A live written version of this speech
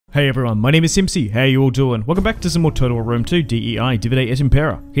Hey everyone, my name is Simpzy. How you all doing? Welcome back to some more Total War Rome 2 DEI Divide et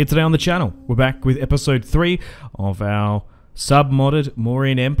Impera. Here today on the channel, we're back with episode 3 of our sub-modded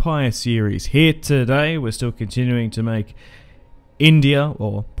Mauryan Empire series. Here today, we're still continuing to make India,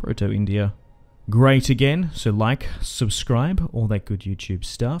 or Proto-India, great again. So like, subscribe, all that good YouTube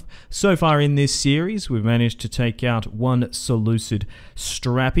stuff. So far in this series, we've managed to take out one Seleucid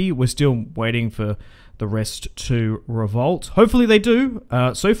Strappy. We're still waiting for the rest to revolt. Hopefully they do.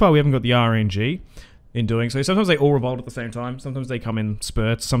 So far we haven't got the RNG in doing so. Sometimes they all revolt at the same time. Sometimes they come in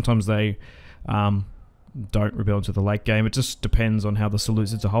spurts. Sometimes they don't rebel into the late game. It just depends on how the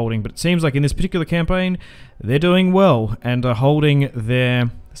Seleucids are holding. But it seems like in this particular campaign, they're doing well and are holding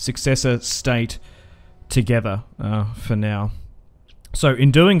their successor state together for now. So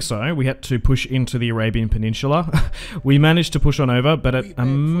in doing so, we had to push into the Arabian Peninsula. We managed to push on over, but at a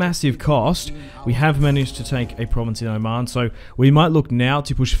massive cost. We have managed to take a province in Oman, so we might look now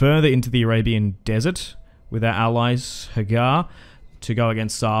to push further into the Arabian desert with our allies, Hagar, to go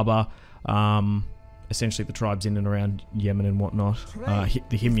against Saba, essentially the tribes in and around Yemen and whatnot.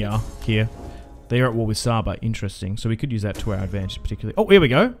 The Himyar here. They are at war with Saba. Interesting. So we could use that to our advantage, particularly. Oh, here we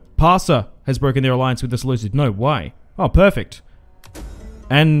go. Parsa has broken their alliance with the Seleucids. No way. Oh, perfect.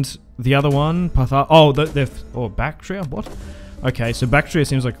 And the other one, Pathar. Oh, Bactria? What? Okay, so Bactria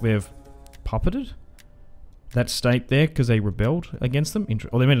seems like they've puppeted that state there because they rebelled against them.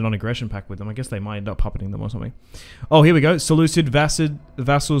 Or they made a non-aggression pact with them. I guess they might end up puppeting them or something. Oh, here we go. Seleucid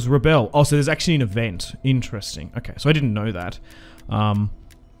vassals rebel. Oh, so there's actually an event. Interesting. Okay, so I didn't know that.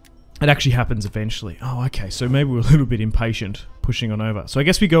 It actually happens eventually. Oh, okay, so maybe we're a little bit impatient pushing on over. So I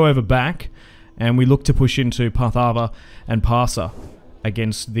guess we go over back and we look to push into Parthava and Parsa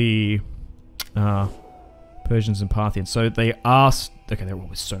against the Persians and Parthians. So they asked... Okay, there are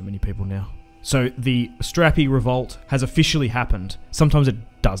always so many people now. So the Strappy revolt has officially happened. Sometimes it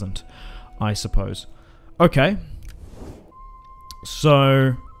doesn't, I suppose. Okay.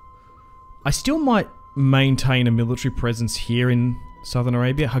 So I still might maintain a military presence here in Southern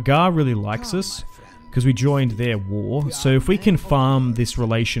Arabia. Hagar really likes us because we joined their war. So if we can farm this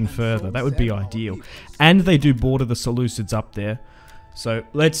relation further, that would be ideal. And they do border the Seleucids up there. So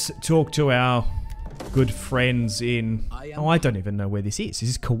let's talk to our good friends in... Oh, I don't even know where this is.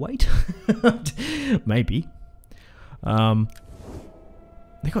 Is this Kuwait? Maybe.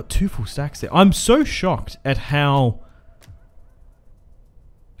 They got 2 full stacks there. I'm so shocked at how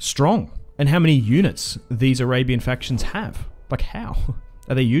strong and how many units these Arabian factions have. Like, how?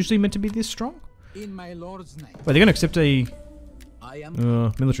 Are they usually meant to be this strong? In my lord's name. Well, they're going to accept a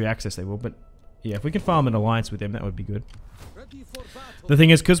military access, they will, but yeah, if we can farm an alliance with them, that would be good. The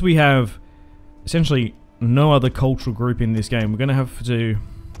thing is, because we have essentially no other cultural group in this game, we're going to have to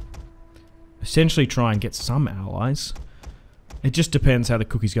essentially try and get some allies. It just depends how the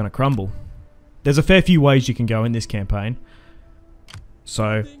cookie's going to crumble. There's a fair few ways you can go in this campaign.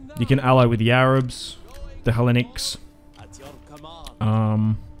 So, you can ally with the Arabs, the Hellenics,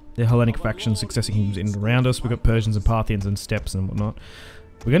 the Hellenic faction, successor kingdoms in and around us. We've got Persians and Parthians and steppes and whatnot.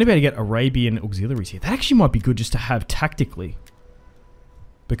 We're going to be able to get Arabian auxiliaries here. That actually might be good just to have tactically.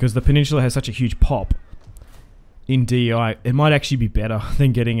 Because the peninsula has such a huge pop in DEI. It might actually be better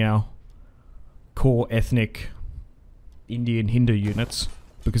than getting our core ethnic Indian Hindu units.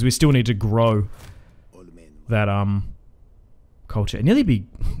 Because we still need to grow that culture. It'd nearly be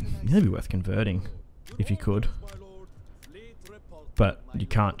worth converting if you could. But you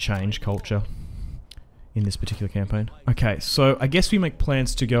can't change culture in this particular campaign. Okay, so I guess we make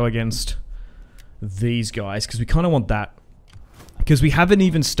plans to go against these guys, because we kind of want that. Because we haven't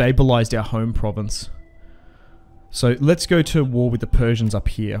even stabilized our home province. So let's go to war with the Persians up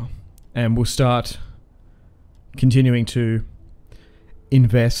here. And we'll start continuing to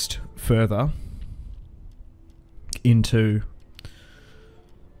invest further into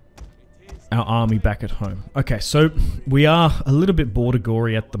our army back at home. Okay, so we are a little bit border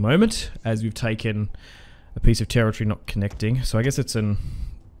gory at the moment, as we've taken a piece of territory not connecting. So I guess it's an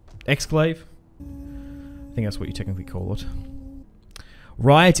exclave. I think that's what you technically call it.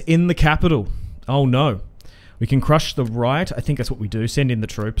 Riot in the capital. Oh no. We can crush the riot. I think that's what we do. Send in the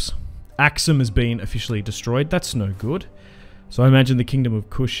troops. Axum has been officially destroyed. That's no good. So I imagine the kingdom of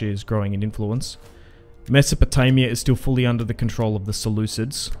Kush is growing in influence. Mesopotamia is still fully under the control of the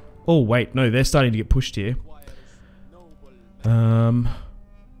Seleucids. Oh wait, no, they're starting to get pushed here.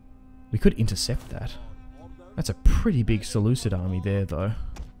 We could intercept that. That's a pretty big Seleucid army there, though.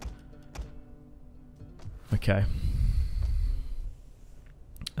 Okay.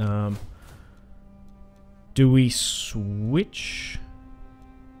 Do we switch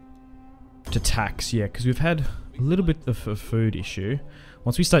to tax? Yeah, because we've had a little bit of a food issue.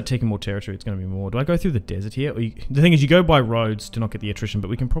 Once we start taking more territory, it's going to be more. Do I go through the desert here? The thing is, you go by roads to not get the attrition, but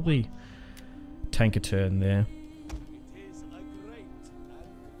we can probably tank a turn there.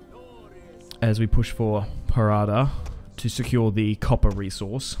 As we push for Parada to secure the copper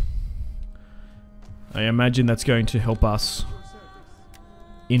resource. I imagine that's going to help us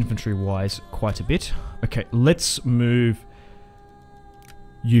infantry-wise quite a bit. Okay, let's move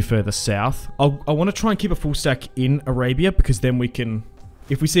you further south. I want to try and keep a full stack in Arabia, because then we can,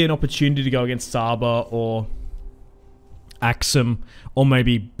 if we see an opportunity to go against Saba or Axum, or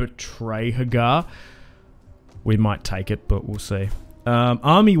maybe betray Hagar, we might take it, but we'll see.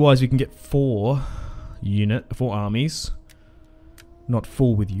 Army-wise, we can get 4 armies. Not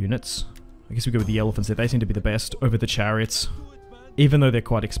full with units. I guess we go with the elephants there. They seem to be the best over the chariots, even though they're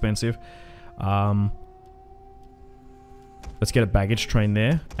quite expensive. Let's get a baggage train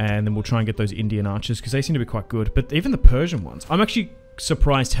there, and then we'll try and get those Indian archers, because they seem to be quite good. But even the Persian ones, I'm actually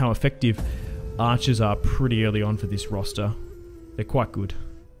surprised how effective archers are pretty early on for this roster. They're quite good.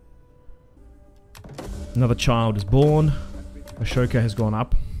 Another child is born. Ashoka has gone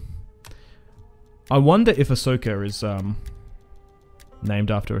up. I wonder if Ahsoka is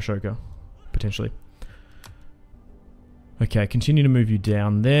named after Ashoka, potentially. Okay, continue to move you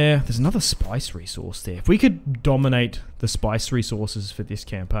down there. There's another spice resource there. If we could dominate the spice resources for this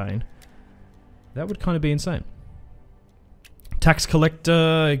campaign, that would kind of be insane. Tax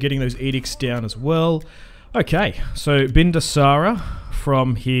collector, getting those edicts down as well. Okay, so Bindusara,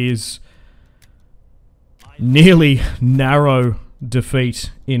 from his nearly narrow defeat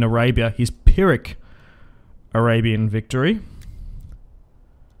in Arabia, his Pyrrhic Arabian victory,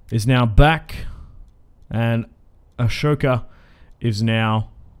 is now back, and Ashoka is now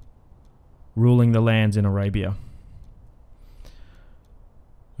ruling the lands in Arabia.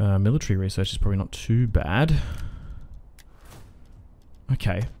 Military research is probably not too bad.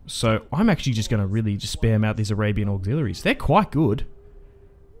 Okay, so I'm actually just going to really just spam out these Arabian auxiliaries. They're quite good.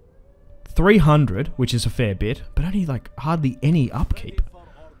 300, which is a fair bit, but only like hardly any upkeep.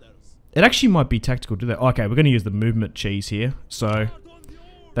 It actually might be tactical to do that. Okay, we're going to use the movement cheese here, so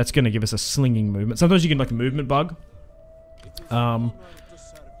that's going to give us a slinging movement. Sometimes you can like a movement bug.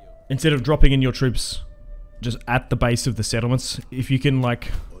 Instead of dropping in your troops just at the base of the settlements, if you can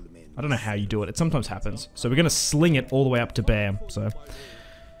like, I don't know how you do it. It sometimes happens. So we're going to sling it all the way up to Bam. So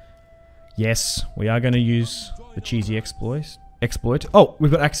yes, we are going to use the cheesy exploit. Oh,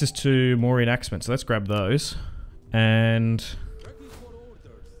 we've got access to Mauryan axemen, so let's grab those. And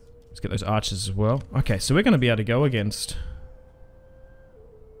let's get those archers as well. Okay, so we're going to be able to go against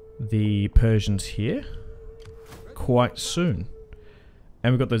the Persians here quite soon.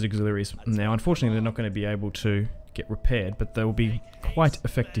 And we've got those auxiliaries. Now, unfortunately, they're not going to be able to get repaired, but they will be quite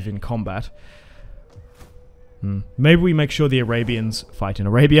effective in combat. Maybe we make sure the Arabians fight in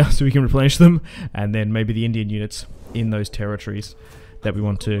Arabia so we can replenish them, and then maybe the Indian units in those territories that we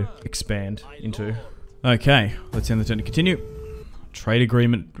want to expand into. Okay, let's end the turn to continue. Trade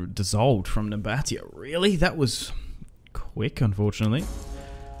agreement dissolved from Nabatea. Really? That was quick, unfortunately.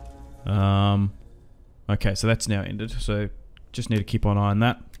 Okay, so that's now ended. So just need to keep an eye on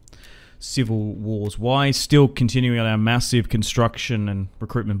that. Civil wars wise, still continuing on our massive construction and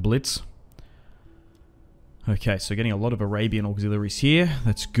recruitment blitz. Okay, so getting a lot of Arabian auxiliaries here.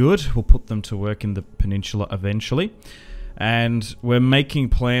 That's good. We'll put them to work in the peninsula eventually. And we're making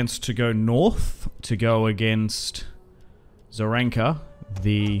plans to go north to go against Zoranka,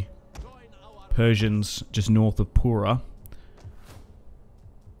 the Persians just north of Pura.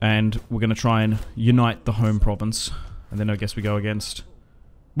 And we're going to try and unite the home province. And then I guess we go against...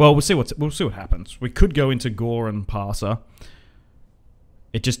 Well, we'll see what happens. We could go into Gore and Parsa.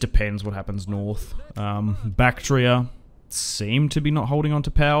 It just depends what happens north. Bactria seem to be not holding on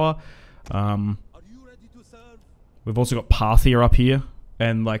to power. We've also got Parthia up here.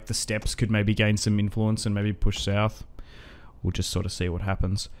 And like the steppes could maybe gain some influence and maybe push south. We'll just sort of see what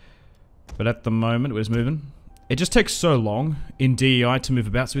happens. But at the moment, we're just moving. It just takes so long in DEI to move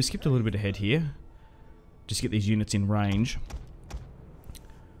about, so we skipped a little bit ahead here. Just to get these units in range.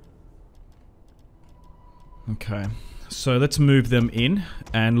 Okay, so let's move them in,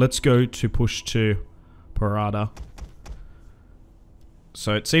 and let's go to push to Parada.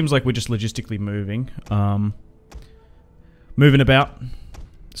 So it seems like we're just logistically moving. Moving about,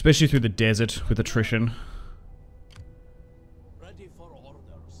 especially through the desert with attrition.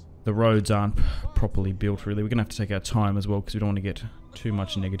 The roads aren't properly built, really. We're going to have to take our time as well, because we don't want to get too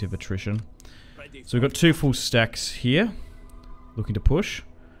much negative attrition. So we've got 2 full stacks here, looking to push.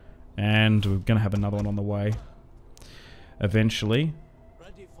 And we're going to have another one on the way eventually.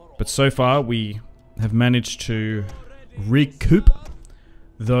 But so far, we have managed to recoup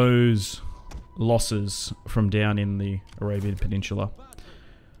those losses from down in the Arabian Peninsula.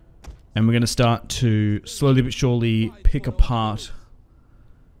 And we're going to start to slowly but surely pick apart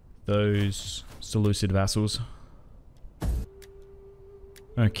those Seleucid vassals.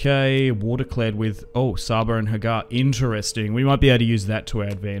 Okay, war declared with, oh, Saba and Hagar. Interesting. We might be able to use that to our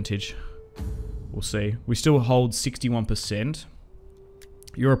advantage. We'll see. We still hold 61%.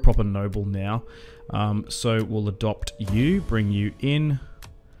 You're a proper noble now. So we'll adopt you, bring you in.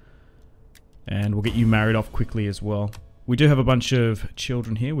 And we'll get you married off quickly as well. We do have a bunch of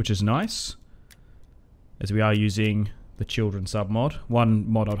children here, which is nice. As we are using the children submod. One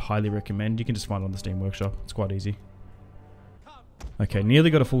mod I'd highly recommend. You can just find it on the Steam Workshop. It's quite easy. Okay, nearly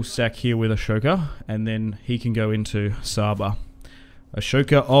got a full stack here with Ashoka, and then he can go into Saba.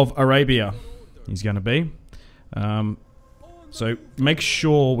 Ashoka of Arabia, he's going to be. So make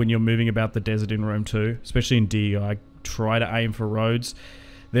sure when you're moving about the desert in Rome 2, especially in DEI, try to aim for roads.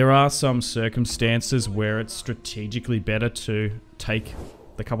 There are some circumstances where it's strategically better to take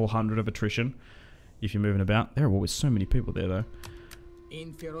the couple hundred of attrition if you're moving about. There are always so many people there though.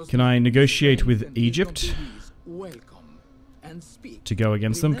 Can I negotiate with Egypt to go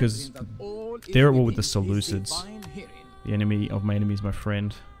against them? Because they're at war with the Seleucids. The enemy of my enemy is my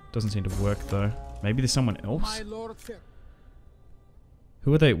friend. Doesn't seem to work though. Maybe there's someone else?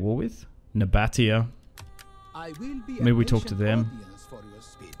 Who are they at war with? Nabatea. Maybe we talk to them.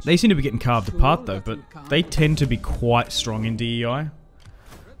 They seem to be getting carved apart though, but they tend to be quite strong in DEI.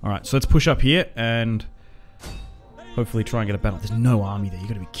 Alright, so let's push up here and hopefully try and get a battle. There's no army there, you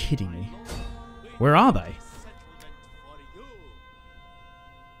gotta be kidding me. Where are they?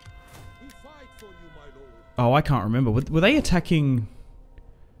 Oh, I can't remember. Were they attacking...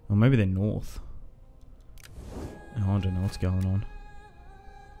 Or maybe they're north. Oh, I don't know what's going on.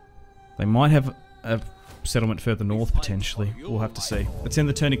 They might have a settlement further north, potentially. We'll have to see. Let's end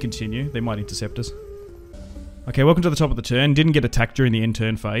the turn and continue. They might intercept us. Okay, welcome to the top of the turn. Didn't get attacked during the end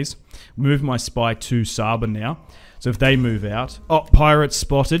turn phase. Move my spy to Saba now. So if they move out... Oh, pirates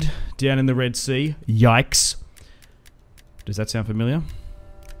spotted down in the Red Sea. Yikes. Does that sound familiar?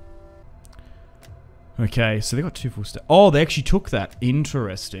 Okay, so they got 2 full stacks. Oh, they actually took that.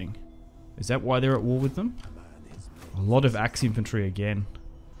 Interesting. Is that why they're at war with them? A lot of axe infantry again.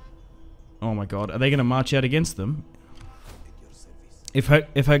 Oh my god. Are they going to march out against them? If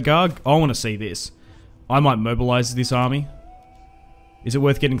Hagar... I want to see this. I might mobilize this army. Is it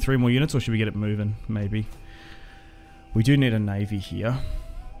worth getting 3 more units, or should we get it moving? Maybe. We do need a navy here.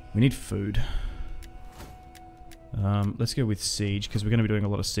 We need food. Let's go with siege, because we're going to be doing a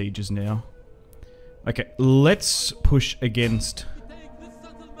lot of sieges now. Okay, let's push against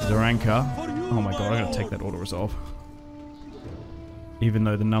Zaranka. Oh my god, I'm going to take that auto-resolve. Even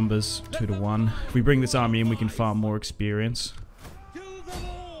though the number's 2 to 1. If we bring this army in, we can farm more experience.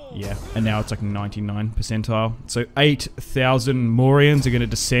 Yeah, and now it's like 99 percentile. So 8,000 Mauryians are going to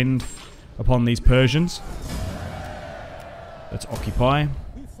descend upon these Persians. Let's occupy.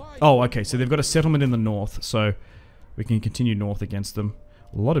 Oh, okay, so they've got a settlement in the north, so we can continue north against them.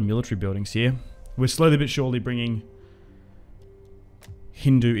 A lot of military buildings here. We're slowly but surely bringing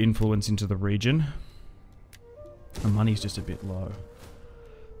Hindu influence into the region. The money's just a bit low.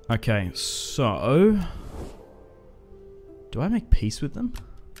 Okay, so... Do I make peace with them?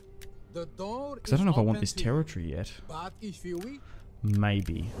 Because I don't know if I want this territory yet.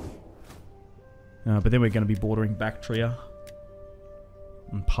 Maybe. But then we're going to be bordering Bactria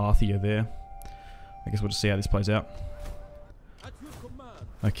and Parthia there. I guess we'll just see how this plays out.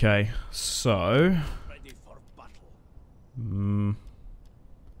 Okay, so... Mauryan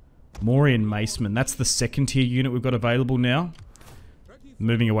Macemen. That's the 2nd tier unit we've got available now.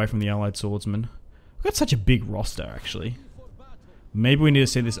 Moving away from the Allied Swordsmen. We've got such a big roster, actually. Maybe we need to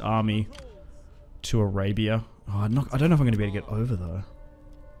send this army to Arabia. Oh, I don't know if I'm going to be able to get over, though.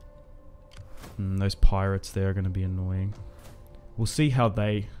 Those pirates there are going to be annoying. We'll see how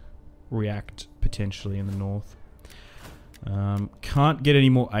they react, potentially, in the north. Can't get any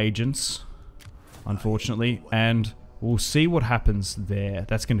more agents, unfortunately. And we'll see what happens there.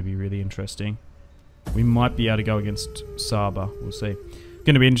 That's going to be really interesting. We might be able to go against Saba. We'll see.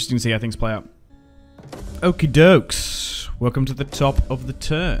 Going to be interesting to see how things play out. Okie dokes. Welcome to the top of the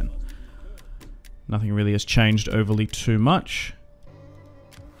turn. Nothing really has changed overly too much.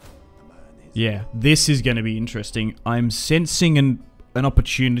 Yeah, this is going to be interesting. I'm sensing an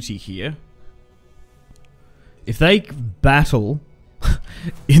opportunity here. If they battle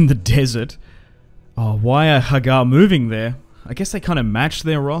in the desert... Oh, why are Hagar moving there? I guess they kind of match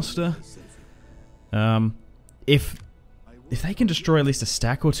their roster. If they can destroy at least a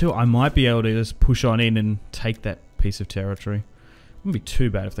stack or two, I might be able to just push on in and take that piece of territory. Wouldn't be too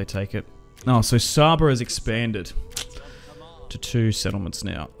bad if they take it. Oh, so Saba has expanded to 2 settlements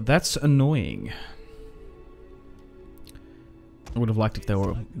now. That's annoying. I would have liked if there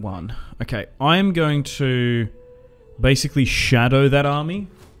were 1. Okay, I am going to basically shadow that army,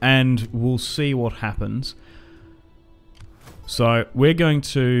 and we'll see what happens. So, we're going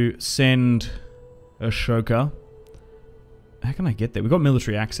to send Ashoka. How can I get there? We've got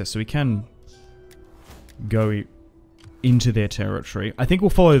military access, so we can go into their territory. I think we'll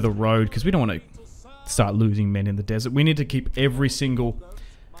follow the road, because we don't want to start losing men in the desert. We need to keep every single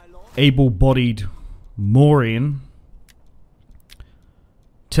able-bodied Mauryan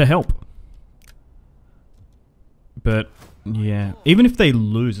to help. But, yeah. Even if they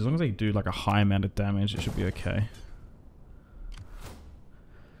lose, as long as they do like a high amount of damage, it should be okay.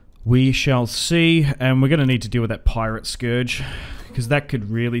 We shall see, and we're going to need to deal with that pirate scourge, because that could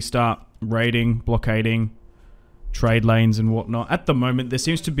really start raiding, blockading trade lanes and whatnot. At the moment, there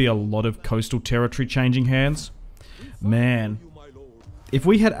seems to be a lot of coastal territory changing hands. Man, if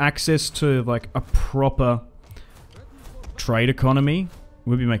we had access to like a proper trade economy,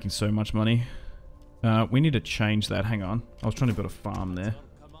 we'd be making so much money. We need to change that. Hang on. I was trying to build a farm there.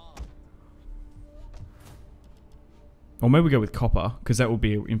 Or maybe we go with copper, because that will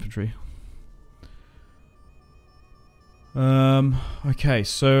be infantry. Okay,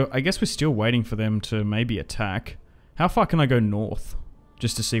 so I guess we're still waiting for them to maybe attack. How far can I go north?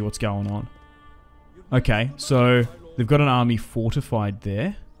 Just to see what's going on. Okay, so they've got an army fortified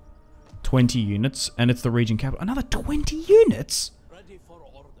there. 20 units, and it's the region capital. Another 20 units?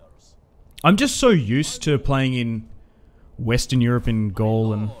 I'm just so used to playing in Western Europe in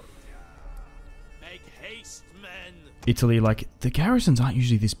Gaul and Italy. Like, the garrisons aren't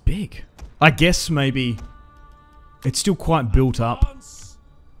usually this big. I guess maybe it's still quite built up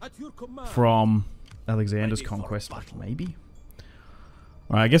from Alexander's conquest. Like, maybe?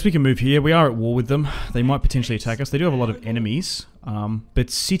 Alright, I guess we can move here. We are at war with them. They might potentially attack us. They do have a lot of enemies.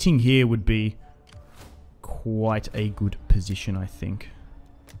 But sitting here would be quite a good position, I think.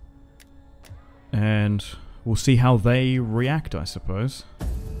 And we'll see how they react, I suppose.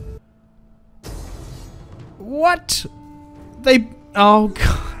 What? They... Oh,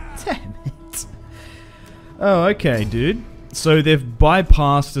 god damn it. Oh, okay, dude. So they've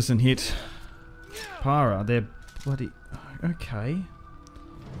bypassed us and hit Para. They're bloody... Okay.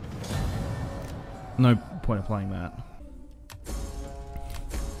 No point of playing that.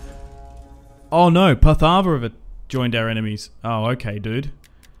 Oh no, Pathava have joined our enemies. Oh, okay, dude.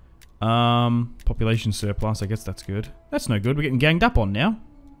 Population surplus, I guess that's good. That's no good, we're getting ganged up on now.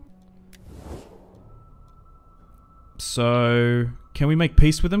 So, can we make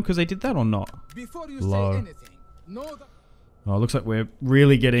peace with them because they did that or not? Low. Oh, looks like we're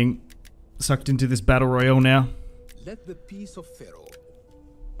really getting sucked into this battle royale now. Let the peace of Pharaoh.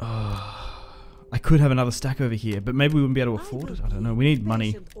 I could have another stack over here, but maybe we wouldn't be able to afford it. I don't know. We need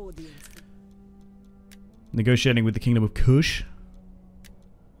money. Negotiating with the Kingdom of Kush.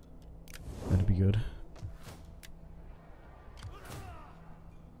 That'd be good.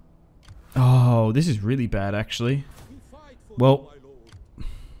 Oh, this is really bad, actually. Well...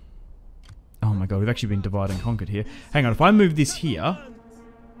 Oh my god, we've actually been divided and conquered here. Hang on, if I move this here...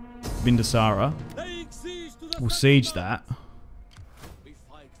 Bindasara... We'll siege that.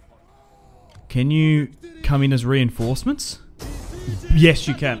 Can you come in as reinforcements? Yes,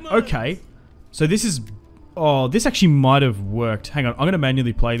 you can. Okay. So this is... Oh, this actually might have worked. Hang on, I'm going to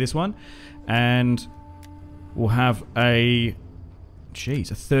manually play this one. And we'll have a...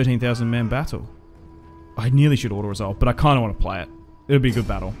 Jeez, a 13,000 man battle. I nearly should auto-resolve, but I kind of want to play it. It'll be a good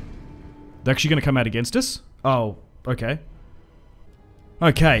battle. They're actually going to come out against us? Oh, okay.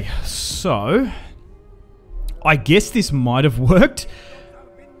 Okay, so... I guess this might have worked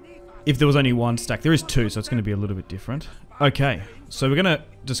if there was only one stack. There is two, so it's going to be a little bit different. Okay, so we're going to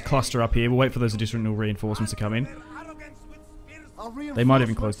just cluster up here. We'll wait for those additional reinforcements to come in. They might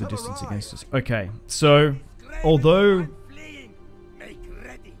even close the distance against us. Okay, so although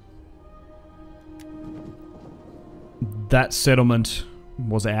that settlement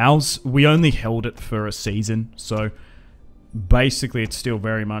was ours, we only held it for a season. So basically it's still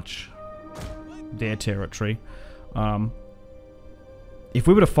very much their territory. If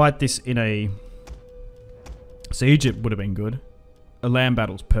we were to fight this in a siege, it would have been good. A land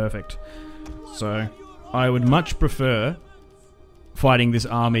battle's perfect. So I would much prefer fighting this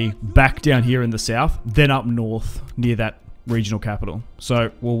army back down here in the south than up north near that regional capital.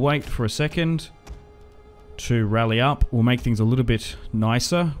 So we'll wait for a second to rally up. We'll make things a little bit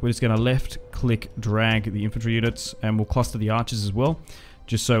nicer. We're just going to left click drag the infantry units, and we'll cluster the archers as well,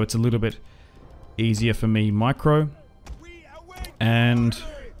 just so it's a little bit easier for me micro. And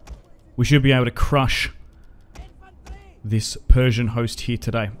we should be able to crush this Persian host here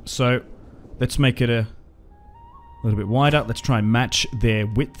today. So let's make it a little bit wider. Let's try and match their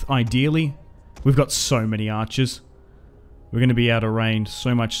width ideally. We've got so many archers. We're going to be able to rain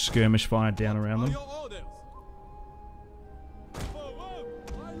so much skirmish fire down around them.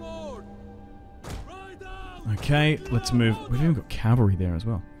 Okay, let's move. We've even got cavalry there as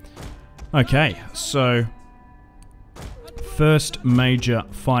well. Okay, so first major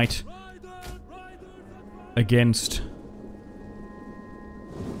fight against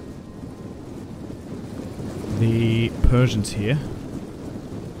the Persians here.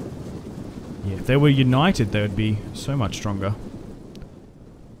 Yeah, if they were united, they would be so much stronger.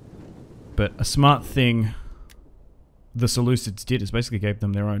 But a smart thing the Seleucids did is basically gave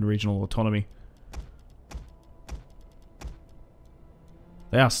them their own regional autonomy.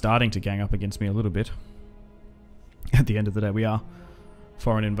 They are starting to gang up against me a little bit. At the end of the day, we are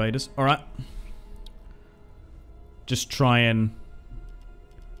foreign invaders. Alright. Just try and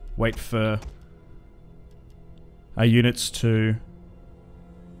wait for our units to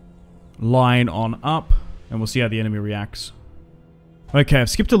line on up, and we'll see how the enemy reacts. Okay, I've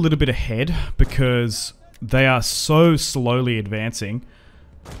skipped a little bit ahead because they are so slowly advancing.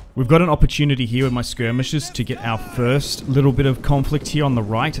 We've got an opportunity here with my skirmishers to get our first little bit of conflict here on the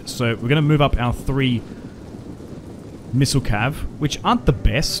right. So we're going to move up our 3 missile cav, which aren't the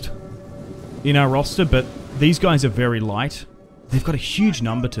best in our roster, but these guys are very light. They've got a huge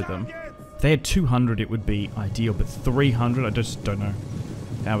number to them. If they had 200, it would be ideal, but 300, I just don't know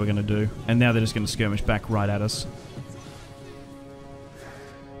how we're going to do. And now they're just going to skirmish back right at us.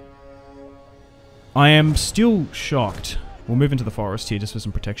 I am still shocked. We'll move into the forest here just for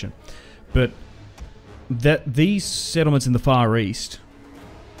some protection. But that these settlements in the Far East,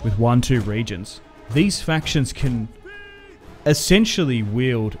 with 1-2 regions, these factions can essentially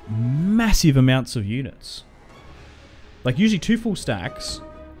wield massive amounts of units. Like usually 2 full stacks,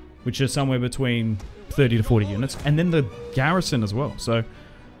 which are somewhere between 30 to 40 units, and then the garrison as well. So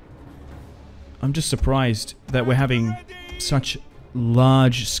I'm just surprised that we're having such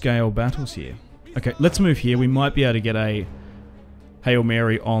large scale battles here. Okay, let's move here. We might be able to get a Hail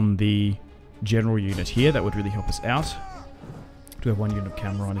Mary on the general unit here. That would really help us out. Do we have 1 unit of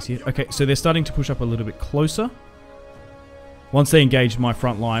camera on us here? Okay, so they're starting to push up a little bit closer. Once they engage my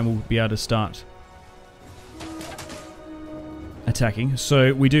front line, we'll be able to start attacking.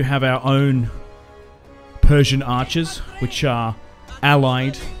 So we do have our own Persian archers, which are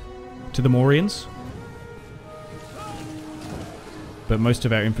allied to the Mauryans. But most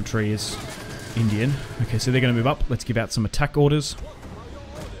of our infantry is Indian. Okay, so they're going to move up. Let's give out some attack orders.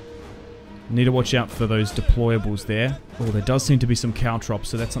 Need to watch out for those deployables there. Oh, there does seem to be some caltrops,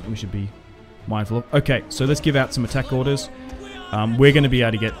 so that's something we should be mindful of. Okay, so let's give out some attack orders. We're going to be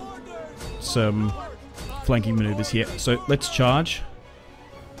able to get some flanking maneuvers here. So let's charge.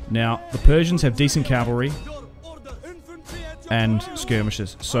 Now, the Persians have decent cavalry and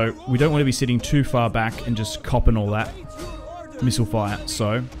skirmishers, so we don't want to be sitting too far back and just copping all that missile fire.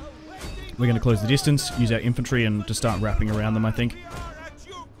 So we're going to close the distance, use our infantry, and just start wrapping around them, I think.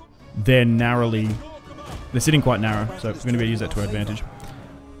 They're sitting quite narrow, so we're going to be able to use that to our advantage.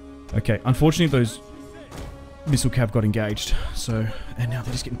 Okay, unfortunately those missile cav got engaged, so, and now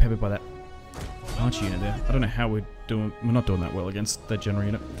they're just getting peppered by that archer unit there. I don't know how we're not doing that well against that general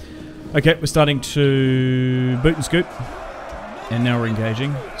unit. Okay, we're starting to boot and scoot, and now we're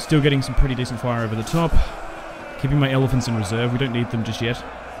engaging. Still getting some pretty decent fire over the top. Keeping my elephants in reserve, we don't need them just yet.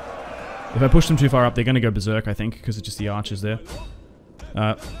 If I push them too far up, they're going to go berserk, I think, because it's just the archers there.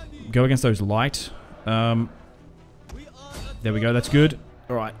 Go against those light. There we go, that's good.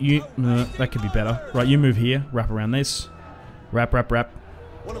 Alright, that could be better. Right, you move here, wrap around this. Wrap, wrap, wrap.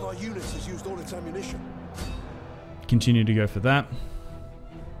 One of our units has used all its ammunition. Continue to go for that.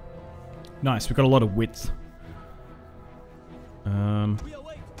 Nice, we've got a lot of width.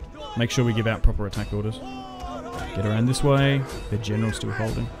 Make sure we give out proper attack orders. Get around this way. The general's still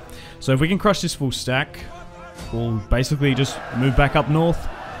holding. So if we can crush this full stack, we'll basically just move back up north,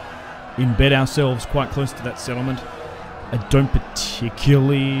 embed ourselves quite close to that settlement. I don't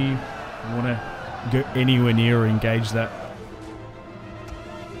particularly want to go anywhere near or engage that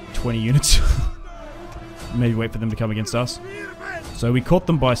 20 units. Maybe wait for them to come against us. So we caught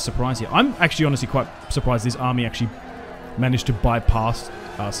them by surprise here. I'm actually honestly quite surprised this army actually managed to bypass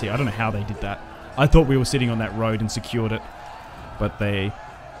us here. I don't know how they did that. I thought we were sitting on that road and secured it, but they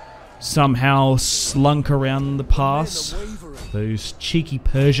somehow slunk around the pass. Those cheeky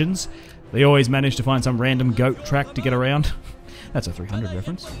Persians. They always manage to find some random goat track to get around. That's a 300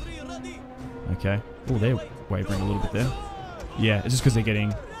 reference. Okay. Oh, they're wavering a little bit there. Yeah, it's just because they're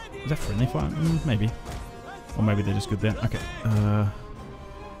getting... Is that friendly fire? Maybe. Or maybe they're just good there. Okay.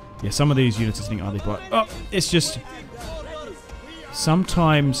 Yeah, some of these units are sitting idly by. Oh, it's just...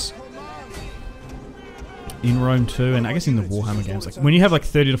 Sometimes... In Rome 2, and I guess in the Warhammer games, like when you have like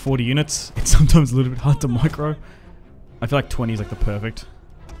 30 to 40 units, it's sometimes a little bit hard to micro. I feel like 20 is like the perfect.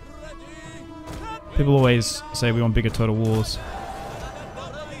 People always say we want bigger total wars,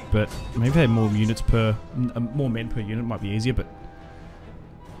 but maybe if they had more units per, more men per unit might be easier, but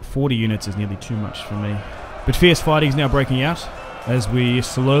 40 units is nearly too much for me. But fierce fighting is now breaking out as we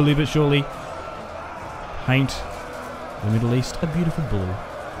slowly but surely paint the Middle East a beautiful blue,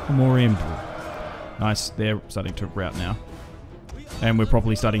 a Mauryan blue. Nice, they're starting to rout now. And we're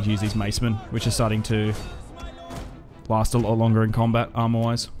probably starting to use these macemen, which are starting to last a lot longer in combat,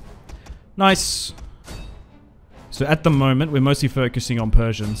 armor-wise. Nice. So at the moment, we're mostly focusing on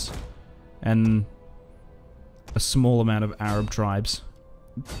Persians and a small amount of Arab tribes,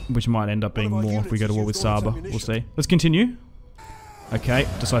 which might end up being more if we go to war with Saba. We'll see. Let's continue. Okay,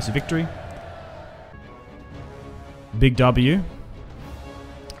 decisive victory. Big W.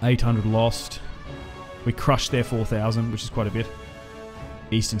 800 lost. We crushed their 4,000, which is quite a bit.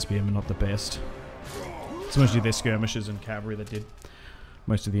 Eastern Spearmen not the best. It's mostly their skirmishers and cavalry that did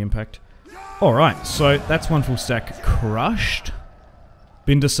most of the impact. Alright, so that's one full stack crushed.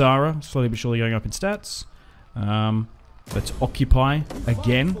 Bindusara, slowly but surely going up in stats. Let's occupy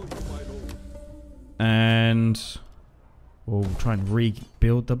again. And we'll try and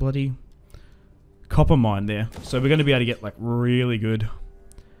rebuild the bloody copper mine there. So we're going to be able to get like really good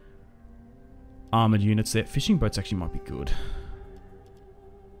armored units there. Fishing boats actually might be good.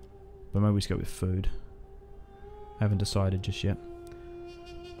 But maybe we just go with food. Haven't decided just yet.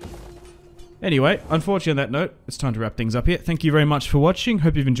 Anyway, unfortunately on that note, it's time to wrap things up here. Thank you very much for watching.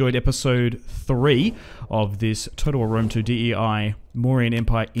 Hope you've enjoyed episode 3 of this Total War Rome 2 DEI Mauryan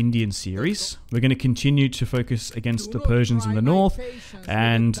Empire Indian series. We're going to continue to focus against the Persians in the north,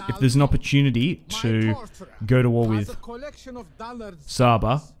 and if there's an opportunity to go to war with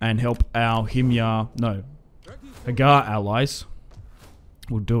Saba and help our Hagar allies,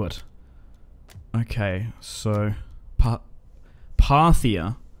 we'll do it. Okay, so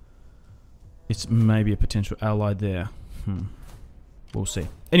Parthia, it's maybe a potential ally there. We'll see.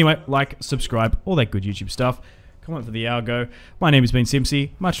 Anyway, like, subscribe, all that good YouTube stuff. Comment for the algo. My name has been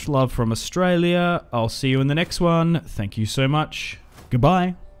Simpzy. Much love from Australia. I'll see you in the next one. Thank you so much.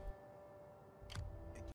 Goodbye.